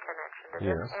Israeli connection to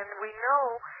this. And we know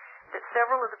that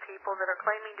several of the people that are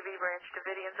claiming to be Branch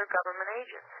Davidians are government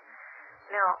agents.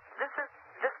 Now, this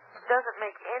doesn't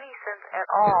make any sense at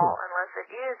all unless it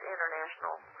is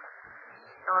international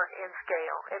in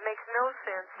scale. It makes no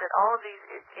sense that all of these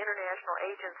international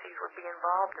agencies would be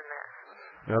involved in this.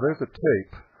 Now, there's a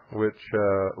tape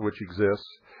which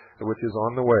exists, which is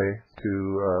on the way to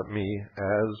me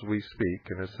as we speak,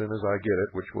 and as soon as I get it,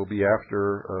 which will be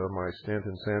after my stint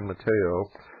in San Mateo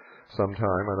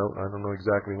sometime, I don't know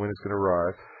exactly when it's going to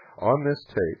arrive. On this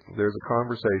tape, there's a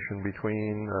conversation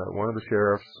between one of the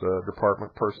sheriff's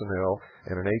department personnel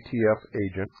and an ATF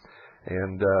agent,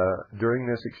 and during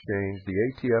this exchange, the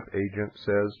ATF agent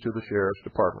says to the sheriff's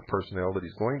department personnel that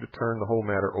he's going to turn the whole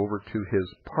matter over to his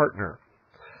partner.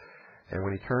 And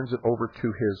when he turns it over to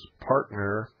his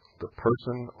partner, the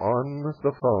person on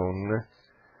the phone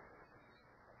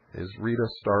is Rita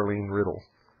Starlene Riddle.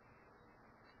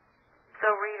 So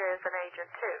Rita is an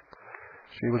agent too.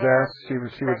 She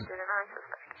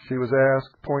was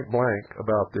asked point blank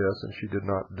about this, and she did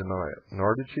not deny it.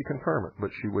 Nor did she confirm it,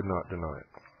 but she would not deny it.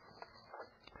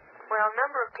 Well, a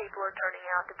number of people are turning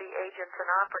out to be agents and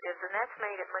operatives, and that's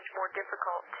made it much more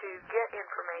difficult to get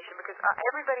information, because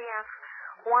everybody asks,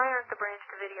 why aren't the Branch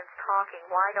Davidians talking?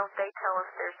 Why don't they tell us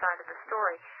their side of the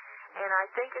story? And I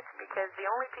think it's because the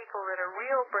only people that are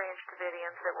real Branch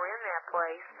Davidians that were in that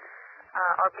place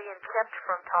are being kept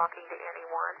from talking to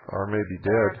anyone. Or may be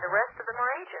dead. And the rest of them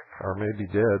are agents. Or may be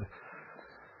dead.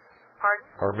 Pardon?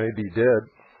 Or may be dead.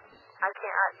 I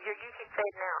can't. You keep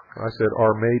fading out. I said,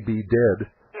 or may be dead.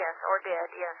 Yes, or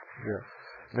dead, yes. Yeah.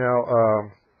 Now,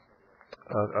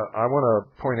 I want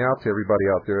to point out to everybody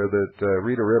out there that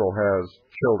Rita Riddle has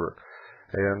children.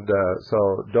 And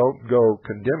so don't go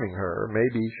condemning her.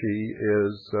 Maybe she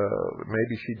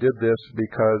did this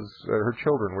because her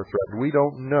children were threatened. We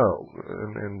don't know.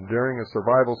 And during a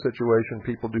survival situation,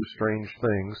 people do strange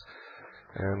things.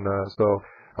 And so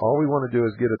all we want to do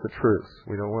is get at the truth.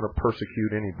 We don't want to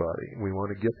persecute anybody. We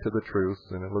want to get to the truth.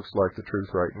 And it looks like the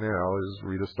truth right now is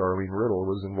Rita Starling Riddle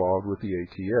was involved with the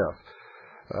ATF.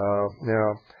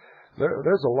 Now,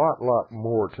 there's a lot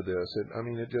more to this.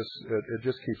 It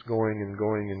just keeps going and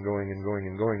going and going and going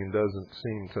and going and doesn't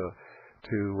seem to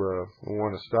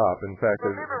want to stop. In fact,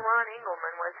 remember Ron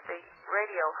Engelman was the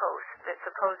radio host that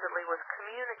supposedly was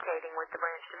communicating with the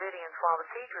Branch Davidians while the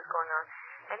siege was going on,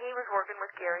 and he was working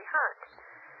with Gary Hunt.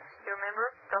 You remember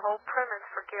the whole premise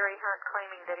for Gary Hunt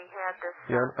claiming that he had this?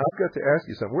 Yeah, I've got to ask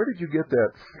you something. Where did you get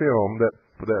that film, that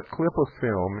clip of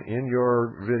film in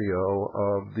your video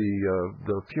of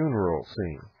the funeral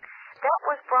scene? That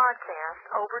was broadcast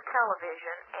over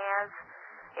television as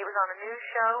it was on a news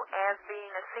show as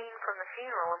being a scene from the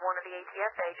funeral of one of the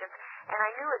ATF agents, and I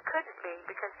knew it couldn't be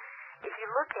because if you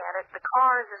look at it, the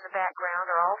cars in the background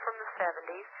are all from the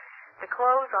 70s. The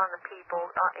clothes on the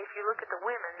people, if you look at the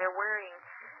women, they're wearing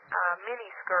mini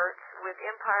skirts with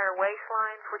empire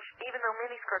waistlines, which even though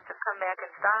mini skirts have come back in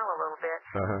style a little bit,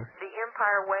 the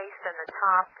empire waist and the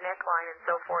top neckline and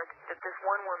so forth that this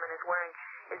one woman is wearing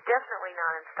is definitely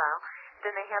not in style.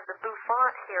 Then they have the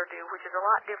bouffant hairdo, which is a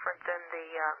lot different than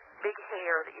the big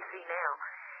hair that you see now.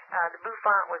 The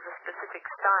bouffant was a specific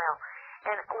style.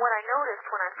 And what I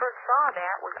noticed when I first saw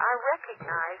that was I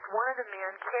recognized one of the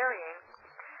men carrying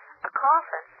a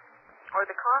coffin, or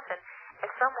the coffin, as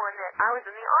someone that I was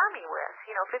in the Army with,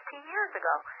 15 years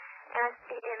ago. And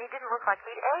he didn't look like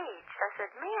he'd aged. I said,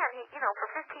 man,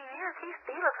 for 15 years,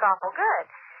 he looks awful good.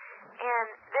 And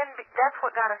then that's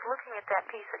what got us looking at that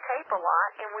piece of tape a lot,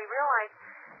 and we realized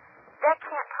that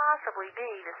can't possibly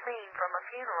be the scene from a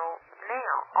funeral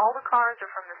now. All the cars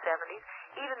are from the 70s.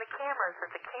 Even the cameras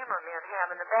that the cameramen have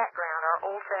in the background are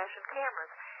old-fashioned cameras.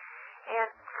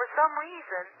 And for some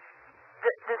reason,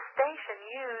 the station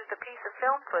used a piece of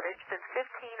film footage that's 15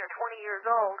 or 20 years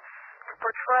old to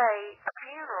portray a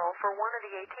funeral for one of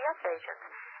the ATF agents.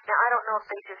 Now, I don't know if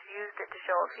they just used it to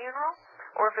show a funeral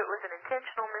or if it was an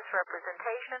intentional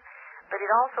misrepresentation, but it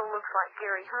also looks like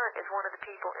Gary Hunt is one of the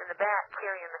people in the back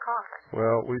carrying the coffin.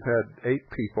 Well, we've had 8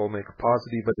 people make a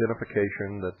positive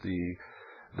identification that the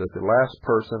last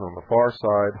person on the far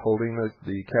side holding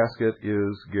the casket is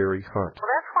Gary Hunt.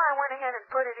 Well, that's why I went ahead and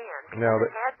put it in, because now,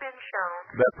 it had been shown.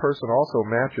 That person also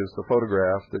matches the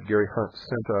photograph that Gary Hunt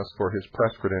sent us for his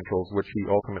press credentials, which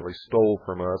he ultimately stole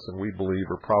from us and we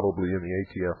believe are probably in the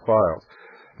ATF files.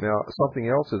 Now,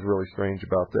 something else is really strange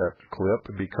about that clip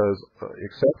because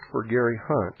except for Gary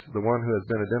Hunt, the one who has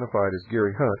been identified as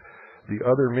Gary Hunt, the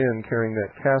other men carrying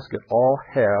that casket all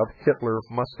have Hitler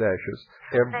mustaches,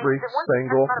 every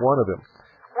single one of them.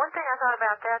 One thing I thought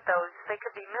about that, though, is they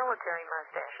could be military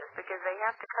mustaches because they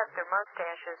have to cut their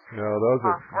mustaches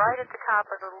off right at the top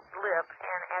of the lip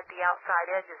and at the outside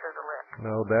edges of the lip.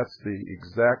 No, that's the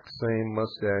exact same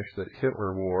mustache that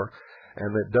Hitler wore, and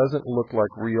it doesn't look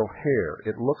like real hair.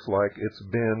 It looks like it's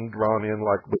been drawn in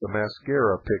like with a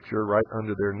mascara picture right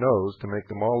under their nose to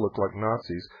make them all look like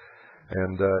Nazis.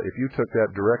 And if you took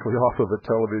that directly off of a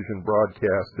television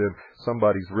broadcast, then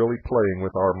somebody's really playing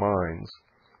with our minds.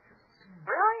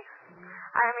 Really?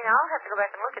 I mean, I'll have to go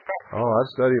back and look at that. Oh,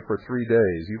 I've studied it for 3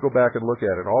 days. You go back and look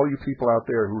at it. All you people out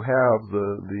there who have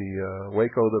the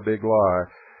Waco the Big Lie,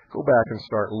 go back and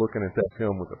start looking at that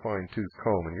film with a fine-tooth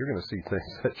comb, and you're going to see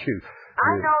things that you...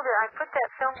 I know that I put that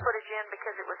film footage in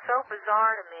because it was so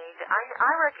bizarre to me.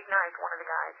 I recognized one of the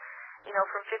guys,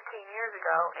 from 15 years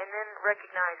ago, and then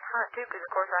recognized Hunt, too, because,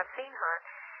 of course, I've seen Hunt,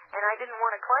 and I didn't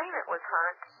want to claim it was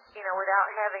Hunt, without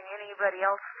having anybody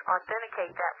else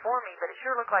authenticate that for me, but it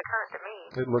sure looked like Hunt to me.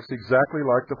 It looks exactly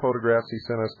like the photographs he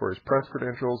sent us for his press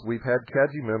credentials. We've had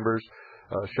CAGI members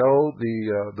show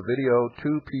the video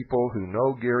to people who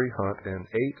know Gary Hunt, and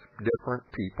 8 different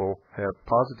people have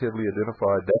positively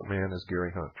identified that man as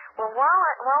Gary Hunt. Well,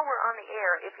 while we're on the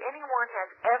air, if anyone has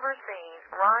ever seen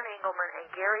Ron Engelman and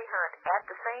Gary Hunt at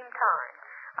the same time,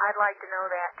 I I'd like to know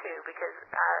that, too, because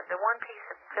the one piece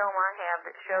of film I have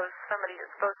that shows somebody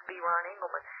that's supposed to be Ron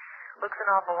Engelman looks an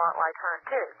awful lot like Hunt,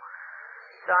 too.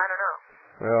 So I don't know.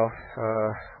 Well,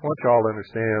 I want y'all to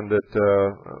understand that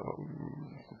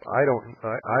I don't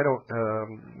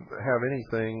have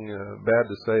anything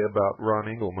bad to say about Ron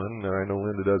Engelman. I know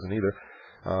Linda doesn't either.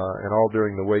 And all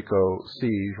during the Waco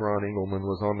siege, Ron Engelman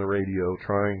was on the radio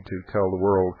trying to tell the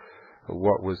world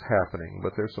what was happening.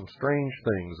 But there's some strange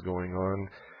things going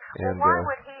on. And why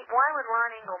would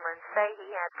Ron Engelman say he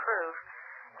had proof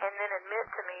and then admit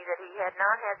to me that he had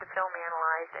not had the film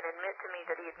analyzed and admit to me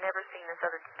that he had never seen this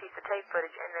other piece of tape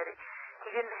footage and that he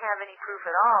didn't have any proof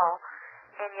at all,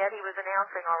 and yet he was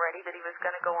announcing already that he was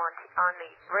going to go on the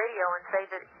radio and say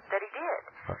that he did?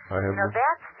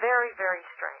 That's very, very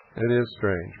strange. It is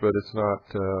strange, but it's not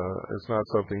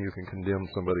something you can condemn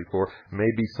somebody for.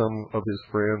 Maybe some of his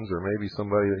friends or maybe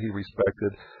somebody that he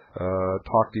respected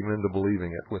talked him into believing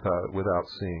it without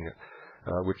seeing it,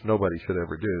 which nobody should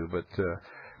ever do. But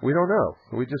we don't know.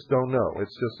 We just don't know. It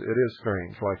is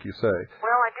strange, like you say.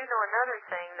 Well, I do know another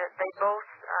thing, that they both,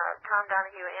 Tom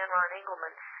Donahue and Ron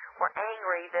Engelman, were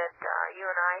angry that you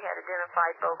and I had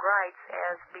identified gov't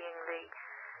as being the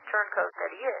turncoat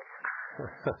that he is.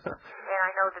 And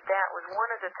I know that was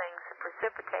one of the things that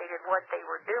precipitated what they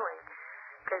were doing,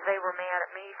 because they were mad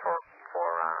at me for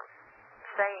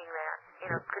saying that.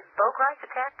 Because gov't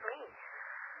attacked me.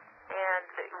 And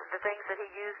the things that he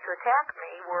used to attack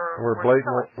me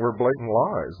were blatant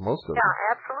lies, most of them.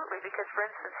 Yeah, absolutely. Because, for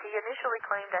instance, he initially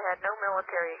claimed I had no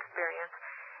military experience,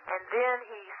 and then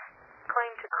he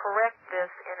claimed to correct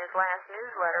this in his last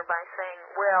newsletter by saying,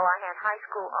 well, I had high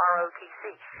school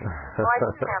ROTC. Well, I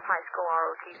didn't have high school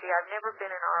ROTC. I've never been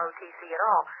in ROTC at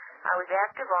all. I was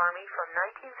active Army from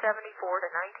 1974 to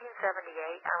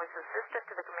 1978. I was assistant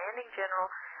to the commanding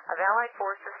general of Allied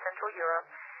Forces Central Europe,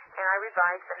 and I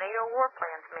revised the NATO War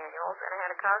Plans manuals, and I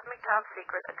had a cosmic top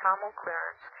secret atomo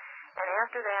clearance, and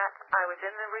after that I was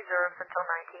in the reserves until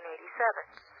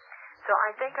 1987. So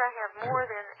I think I have more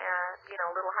than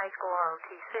little high school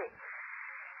ROTC.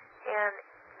 And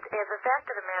as a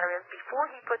fact of the matter is, before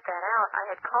he put that out, I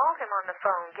had called him on the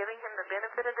phone, giving him the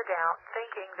benefit of the doubt,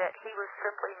 thinking that he was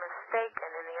simply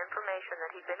mistaken in the information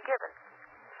that he'd been given.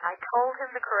 I told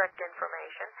him the correct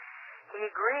information.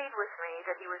 He agreed with me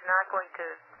that he was not going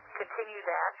to continue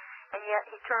that, and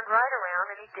yet he turned right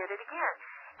around and he did it again.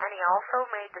 And he also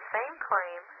made the same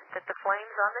claim that the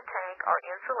flames on the tank are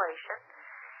insulation,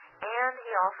 and he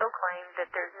also claimed that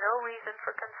there's no reason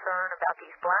for concern about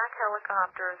these black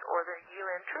helicopters or the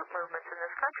UN troop movements in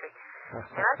this country.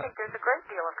 And I think there's a great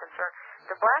deal of concern.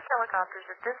 The black helicopters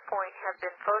at this point have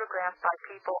been photographed by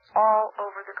people all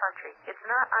over the country. It's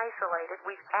not isolated.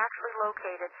 We've actually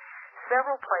located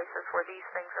several places where these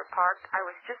things are parked. I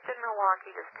was just in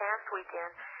Milwaukee this past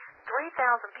weekend.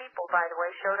 3,000 people, by the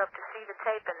way, showed up to see the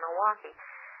tape in Milwaukee.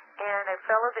 And a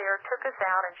fellow there took us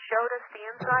out and showed us the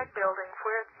inside building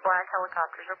where black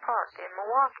helicopters are parked in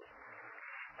Milwaukee.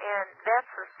 And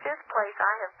that's the fifth place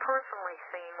I have personally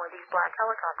seen where these black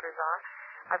helicopters are.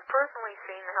 I've personally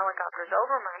seen the helicopters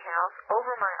over my house,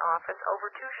 over my office,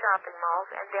 over two shopping malls,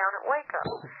 and down at Waco.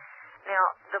 Now,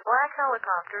 the black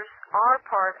helicopters are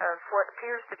part of what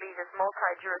appears to be this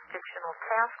multi-jurisdictional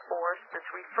task force that's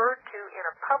referred to in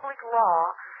a Public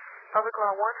Law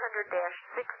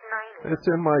 100-690. It's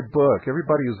in my book.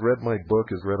 Everybody who's read my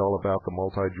book has read all about the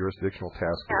multi-jurisdictional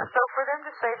task force. Yeah, so for them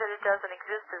to say that it doesn't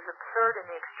exist is absurd in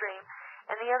the extreme.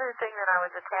 And the other thing that I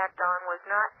was attacked on was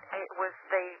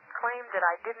they claimed that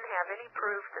I didn't have any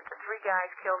proof that the three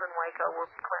guys killed in Waco were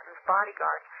Clinton's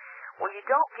bodyguards. Well, you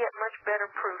don't get much better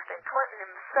proof than Clinton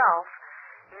himself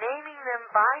naming them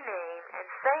by name and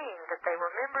saying that they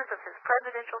were members of his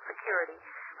presidential security,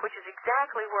 which is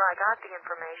exactly where I got the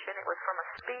information. It was from a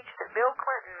speech that Bill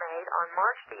Clinton made on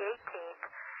March the 18th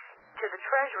to the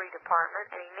Treasury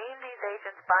Department, and he named these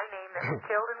agents by name that were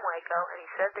killed in Waco, and he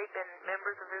said they'd been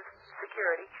members of his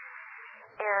security.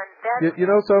 And that you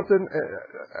know something?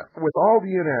 With all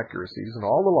the inaccuracies and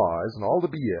all the lies and all the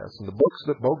BS and the books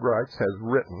that gov't has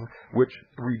written, which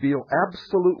reveal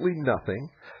absolutely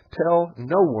nothing, tell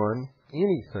no one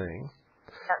anything.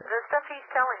 The stuff he's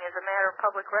telling is a matter of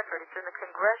public record. It's in the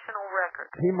congressional record.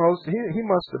 He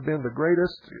must have been the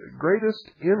greatest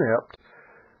inept,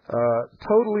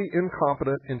 totally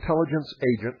incompetent intelligence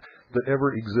agent that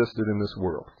ever existed in this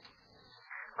world.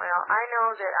 Well, I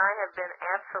know that I have been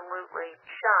absolutely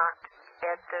shocked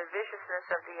at the viciousness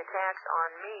of the attacks on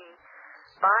me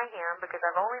by him, because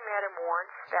I've only met him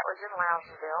once. That was in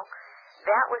Loudonville.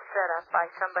 That was set up by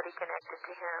somebody connected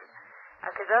to him.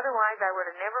 Because otherwise I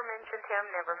would have never mentioned him,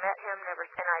 never met him, and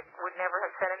I would never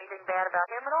have said anything bad about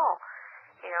him at all.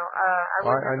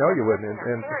 I know you wouldn't.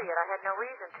 And period. I had no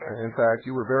reason to. In fact,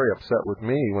 you were very upset with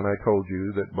me when I told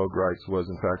you that Bogreitz was,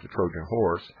 in fact, a Trojan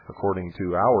horse, according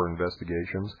to our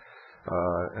investigations.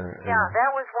 That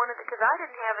was one of the, because I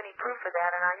didn't have any proof of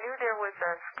that, and I knew there was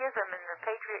a schism in the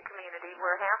patriot community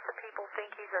where half the people think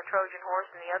he's a Trojan horse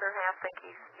and the other half think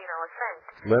he's, a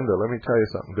saint. Linda, let me tell you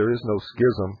something. There is no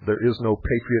schism. There is no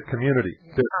patriot community.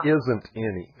 There isn't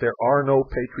any. There are no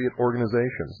patriot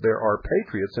organizations. There are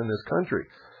patriots in this country.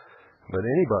 But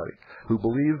anybody who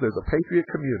believes there's a patriot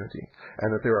community and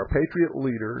that there are patriot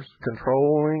leaders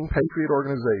controlling patriot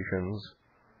organizations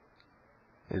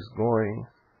is going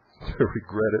to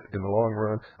regret it in the long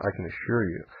run, I can assure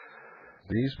you.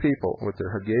 These people, with their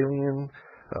Hegelian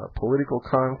political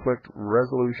conflict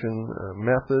resolution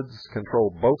methods,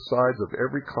 control both sides of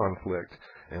every conflict.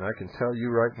 And I can tell you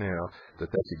right now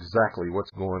that that's exactly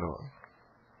what's going on.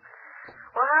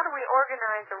 Well, how do we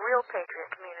organize a real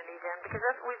patriot community then? Because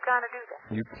we've got to do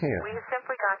that. You can't. We have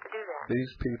simply got to do that.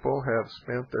 These people have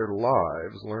spent their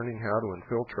lives learning how to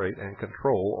infiltrate and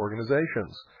control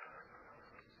organizations.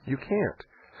 You can't.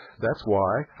 That's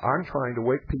why I'm trying to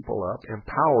wake people up,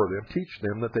 empower them, teach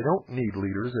them that they don't need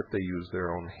leaders if they use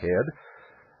their own head,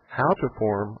 how to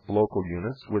form local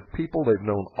units with people they've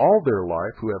known all their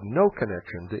life who have no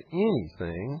connection to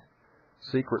anything,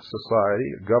 secret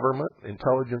society, government,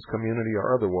 intelligence community,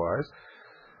 or otherwise,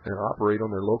 and operate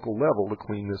on their local level to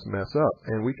clean this mess up.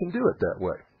 And we can do it that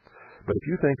way. But if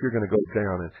you think you're going to go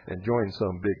down and join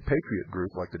some big patriot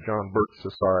group like the John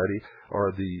Birch Society or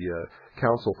the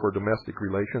Council for Domestic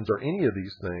Relations or any of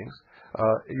these things,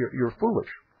 you're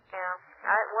foolish. Yeah.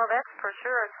 Well, that's for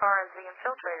sure as far as the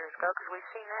infiltrators go, because we've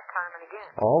seen that time and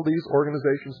again. All these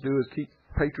organizations do is keep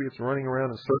patriots running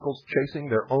around in circles, chasing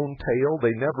their own tail.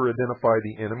 They never identify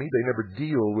the enemy. They never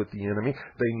deal with the enemy.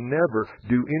 They never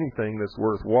do anything that's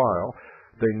worthwhile.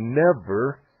 They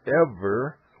never,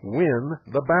 ever win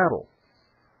the battle.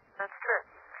 That's true.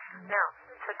 Now,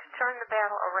 so to turn the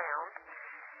battle around,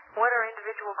 what are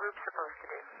individual groups supposed to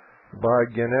do? Buy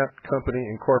Gannett Company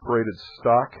Incorporated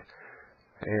stock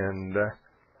and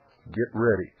get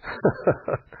ready.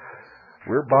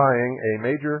 We're buying a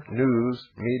major news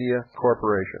media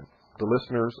corporation. The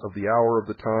listeners of the Hour of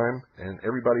the Time and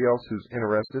everybody else who's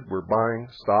interested, we're buying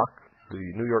stock.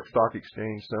 The New York Stock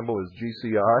Exchange symbol is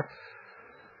GCI.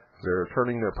 They're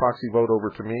turning their proxy vote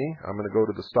over to me. I'm going to go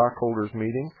to the stockholders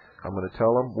meeting. I'm going to tell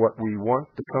them what we want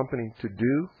the company to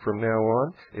do from now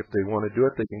on. If they want to do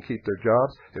it, they can keep their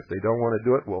jobs. If they don't want to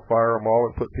do it, we'll fire them all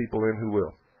and put people in who will.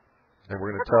 And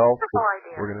we're going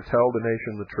to tell the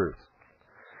nation the truth.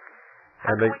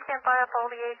 How come we can't buy up all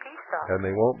the AP stuff? And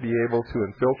they won't be able to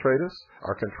infiltrate us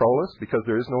or control us because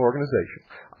there is no organization.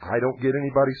 I don't get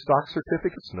anybody's stock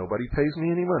certificates. Nobody pays me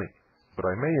any money. But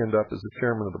I may end up as the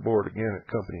chairman of the board again at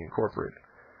Company Incorporated.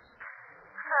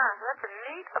 That's a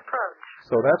neat approach.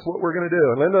 So that's what we're going to do.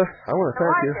 And Linda, I want to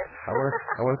thank you.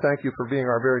 I want to thank you for being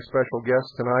our very special guest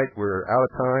tonight. We're out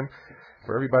of time.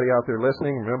 For everybody out there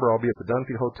listening, remember I'll be at the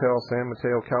Dunphy Hotel, San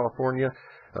Mateo, California.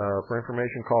 For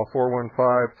information, call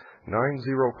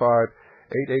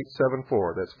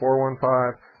 415-905-8874. That's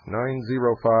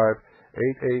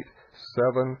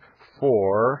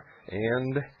 415-905-8874.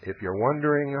 And if you're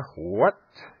wondering what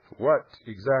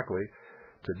exactly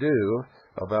to do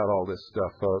about all this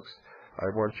stuff, folks, I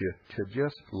want you to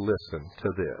just listen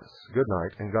to this. Good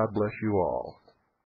night, and God bless you all.